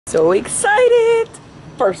So excited!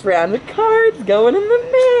 First round of cards going in the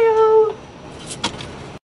mail.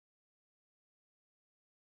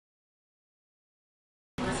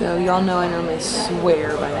 So y'all know I normally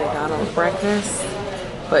swear by McDonald's breakfast,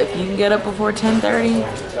 but if you can get up before 10:30,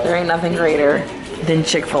 there ain't nothing greater than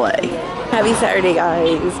Chick-fil-A. Happy Saturday,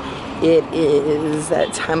 guys. It is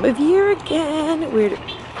that time of year again. Weird.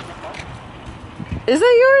 Is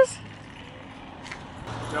that yours?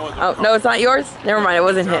 Oh, no, it's not yours? Never mind, it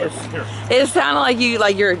wasn't his. It sounded like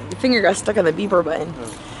your finger got stuck on the beeper button.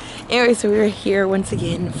 Anyway, so we're here once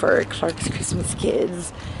again for Clark's Christmas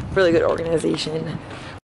Kids. Really good organization.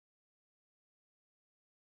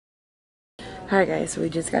 Alright guys, so we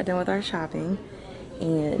just got done with our shopping.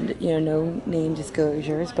 And, you know, no name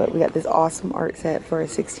disclosures, but we got this awesome art set for a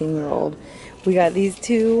 16-year-old. We got these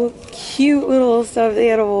two cute little stuffed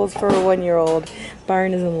animals for a 1-year-old.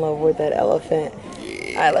 Byron is in love with that elephant.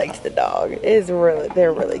 I liked the dog.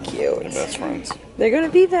 They're really cute. They're best friends. They're gonna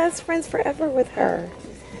be best friends forever with her.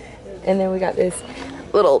 And then we got this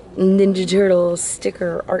little Ninja Turtle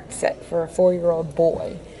sticker art set for a 4-year-old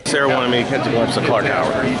boy. Sarah wanted me to catch a glimpse of Clark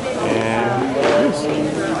Howard. And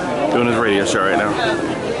he's doing his radio show right now.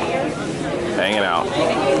 Hanging out.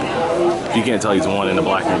 You can't tell he's one in the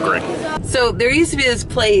black and gray. So there used to be this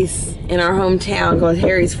place in our hometown called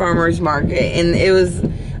Harry's Farmer's Market, and it was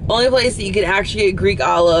the only place that you could actually get Greek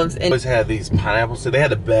olives. And always had these pineapples. So they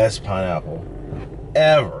had the best pineapple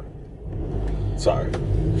ever. Sorry.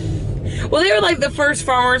 Well, they were like the first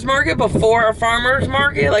farmer's market before a farmer's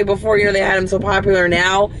market, like before, you know, they had them so popular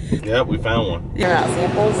now. Yep, we found one. They're not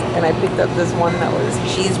samples, and I picked up this one that was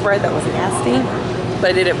cheese bread that was nasty, but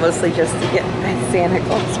I did it mostly just to get my Santa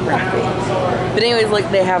Claus wrapping. But anyways, like,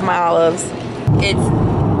 they have my olives.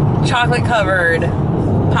 It's chocolate covered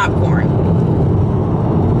popcorn.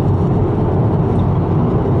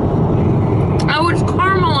 Oh, it's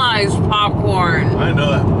caramelized popcorn. I didn't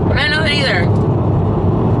know that. I didn't know that either.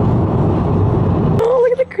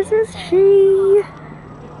 Christmas tree.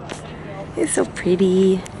 It's so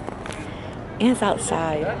pretty. And it's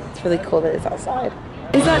outside. It's really cool that it's outside.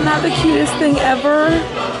 Is that not the cutest thing ever?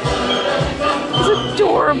 It's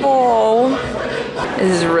adorable.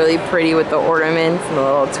 This is really pretty with the ornaments and the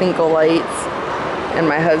little twinkle lights. And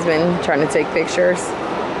my husband trying to take pictures.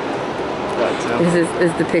 This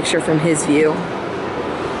is the picture from his view.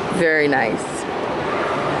 Very nice.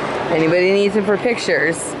 Anybody needs him for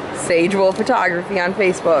pictures? Sage Wolf Photography on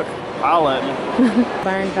Facebook. I'll let me.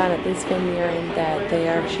 Byron found at this vineyard that they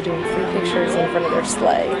are actually doing free pictures in front of their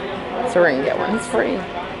sleigh. So we're gonna get one. It's free. To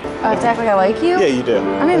act like I like you? Yeah, you do.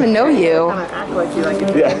 I don't even know you. Act like you like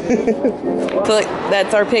it. Yeah. So look,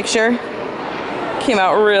 that's our picture. Came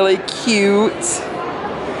out really cute.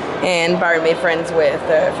 And Byron made friends with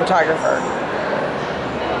the photographer.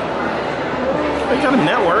 They got a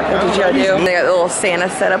network. That's what you gotta do. They got a little Santa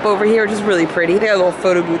set up over here, which is really pretty. They got a little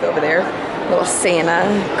photo booth over there. Little Santa,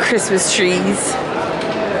 Christmas trees.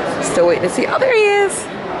 Still waiting to see. Oh, there he is.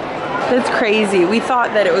 That's crazy. We thought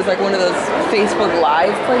that it was like one of those Facebook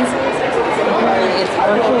Live places. It's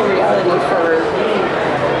virtual reality for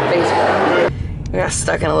Facebook. We got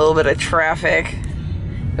stuck in a little bit of traffic.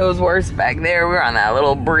 It was worse back there. We were on that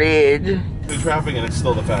little bridge. The traffic and it's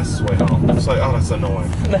still the fastest way home. It's like, oh, that's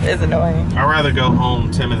annoying. That is annoying. I'd rather go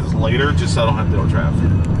home 10 minutes later just so I don't have to deal with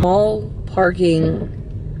traffic. Mall parking.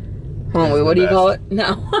 Oh, wait, what do you call it?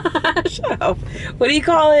 No. Shut up. What do you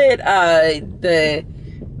call it?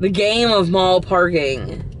 The game of mall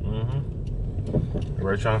parking.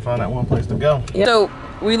 We're trying to find that one place to go. Yeah. So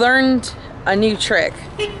we learned a new trick.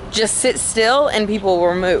 Just sit still and people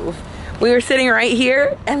will move. We were sitting right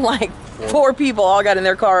here and like 4 people all got in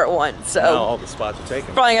their car at once. So now all the spots are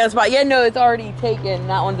taken. Probably got a spot. Yeah, no, it's already taken.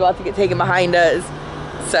 That one's about to get taken behind us.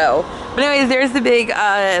 So, but anyways, there's the big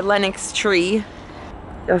Lenox tree.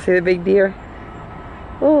 Y'all see the big deer?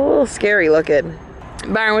 Oh, a little scary looking.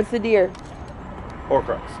 Byron, what's the deer?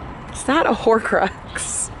 Horcrux. It's not a Horcrux.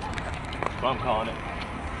 That's what I'm calling it.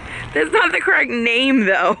 That's not the correct name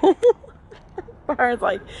though. Byron's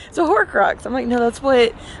like, it's a Horcrux. I'm like, no, that's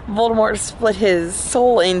what Voldemort split his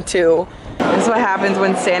soul into. That's what happens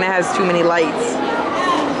when Santa has too many lights.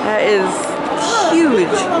 That is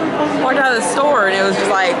huge. Walked out of the store and it was just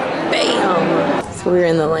like, bam. So we're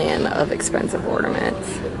in the land of expensive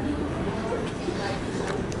ornaments.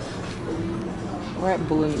 We're at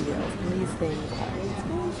Bloomingdale's and these things are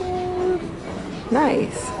expensive.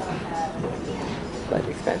 Nice. But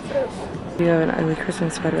expensive. You have an ugly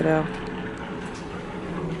Christmas sweater though.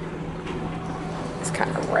 It's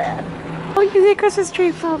kind of rad. Oh, you can see a Christmas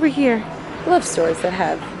tree from over here. I love stores that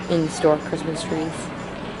have in-store Christmas trees.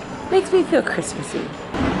 Makes me feel Christmassy.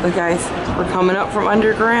 Look guys, we're coming up from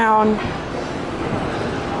underground.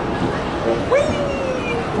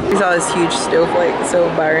 We saw this huge snowflake, so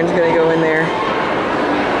Byron's gonna go in there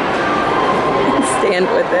and stand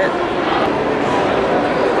with it.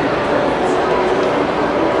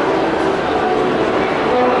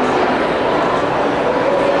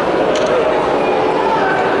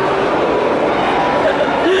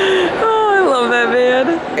 Oh, I love that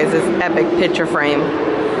man. It's this epic picture frame.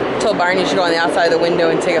 I told Byron you should go on the outside of the window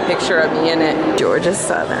and take a picture of me in it. Georgia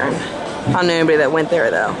Southern. I don't know anybody that went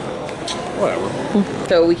there though. Whatever.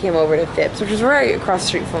 So we came over to Phipps, which is right across the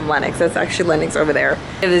street from Lennox. That's actually Lennox over there.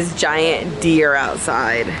 We have this giant deer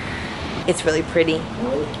outside. It's really pretty.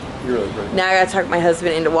 You're really pretty. Now I gotta talk my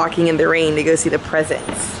husband into walking in the rain to go see the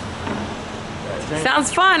presents.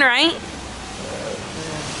 Sounds fun, right?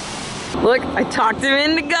 Look, I talked him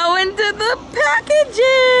into going to the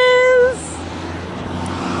packages.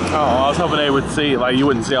 Oh, I was hoping they would see, like you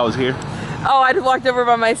wouldn't see I was here. Oh, I just walked over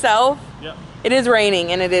by myself? Yep. It is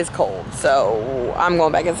raining and it is cold, so I'm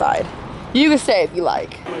going back inside. You can stay if you like.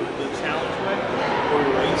 The challenge way, where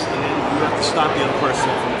we race, and then you have to stop the other person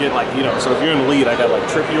from getting like, you know, so if you're in the lead, I gotta like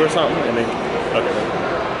trip you or something, and then,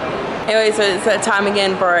 okay. Anyway, so it's that time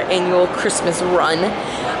again for our annual Christmas run.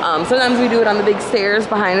 Sometimes we do it on the big stairs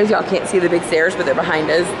behind us. Y'all can't see the big stairs, but they're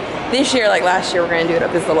behind us. This year, like last year, we're gonna do it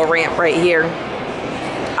up this little ramp right here.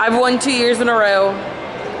 I've won 2 years in a row.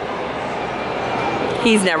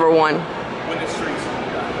 He's never won. When the streets.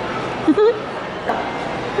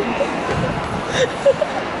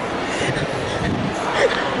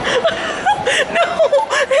 No!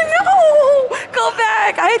 Go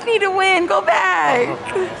back! I need to win. Go back.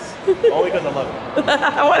 Only because I love it.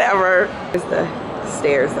 Whatever. There's the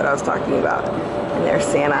stairs that I was talking about, and there's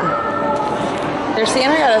Santa. Their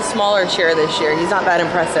Santa got a smaller chair this year. He's not that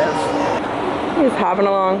impressive. He's hopping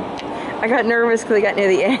along. I got nervous because I got near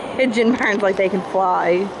the edge and Byron's like they can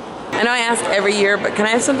fly. I know I ask every year, but can I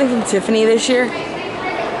have something from Tiffany this year?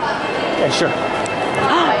 Yeah, sure.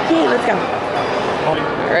 Oh, yay, let's go.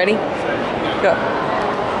 Ready? Go.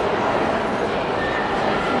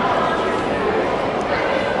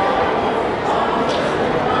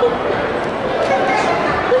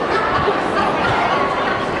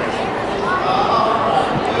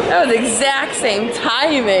 That was the exact same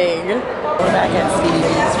timing. We're back at Stevie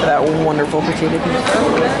B's for that wonderful potato pizza.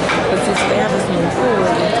 Let's see, so they have this new food.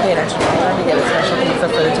 You have to pay an extra $1 to get a special pizza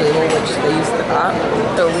for the table, which they use the top.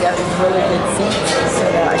 So we got these really good seats so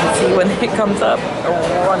that I can see when it comes up. I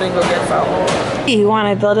want to go get some. You want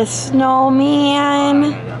to build a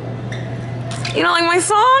snowman? You don't like my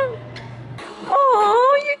song?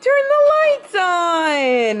 Oh, you turned the lights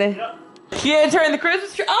on. Yep. You had to turn the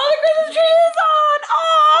Christmas tree. Oh, the Christmas tree is on.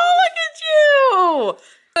 Oh, look at you.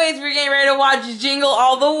 Anyways, we're getting ready to watch Jingle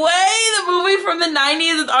All the Way, the movie from the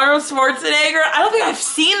 90s with Arnold Schwarzenegger. I don't think I've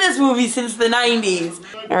seen this movie since the 90s.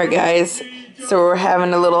 All right, guys. So we're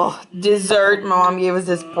having a little dessert. My mom gave us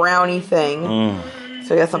this brownie thing.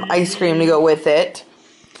 So we got some ice cream to go with it.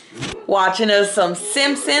 Watching us some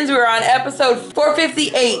Simpsons. We're on episode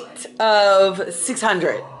 458 of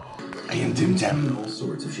 600. I am Tim Tam.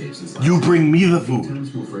 You bring me the food.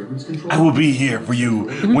 I will be here for you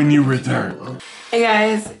when you return. Hey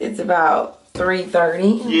guys, it's about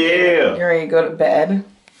 3:30. Yeah. You're ready to go to bed.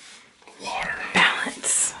 Water.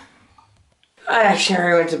 Balance. I actually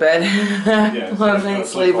already went to bed. Yeah, Wasn't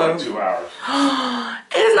sleeping. like 2 hours.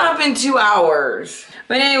 It has not been 2 hours.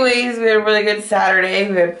 But anyways, we had a really good Saturday.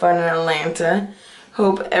 We had fun in Atlanta.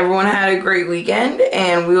 Hope everyone had a great weekend,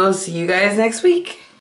 and we will see you guys next week.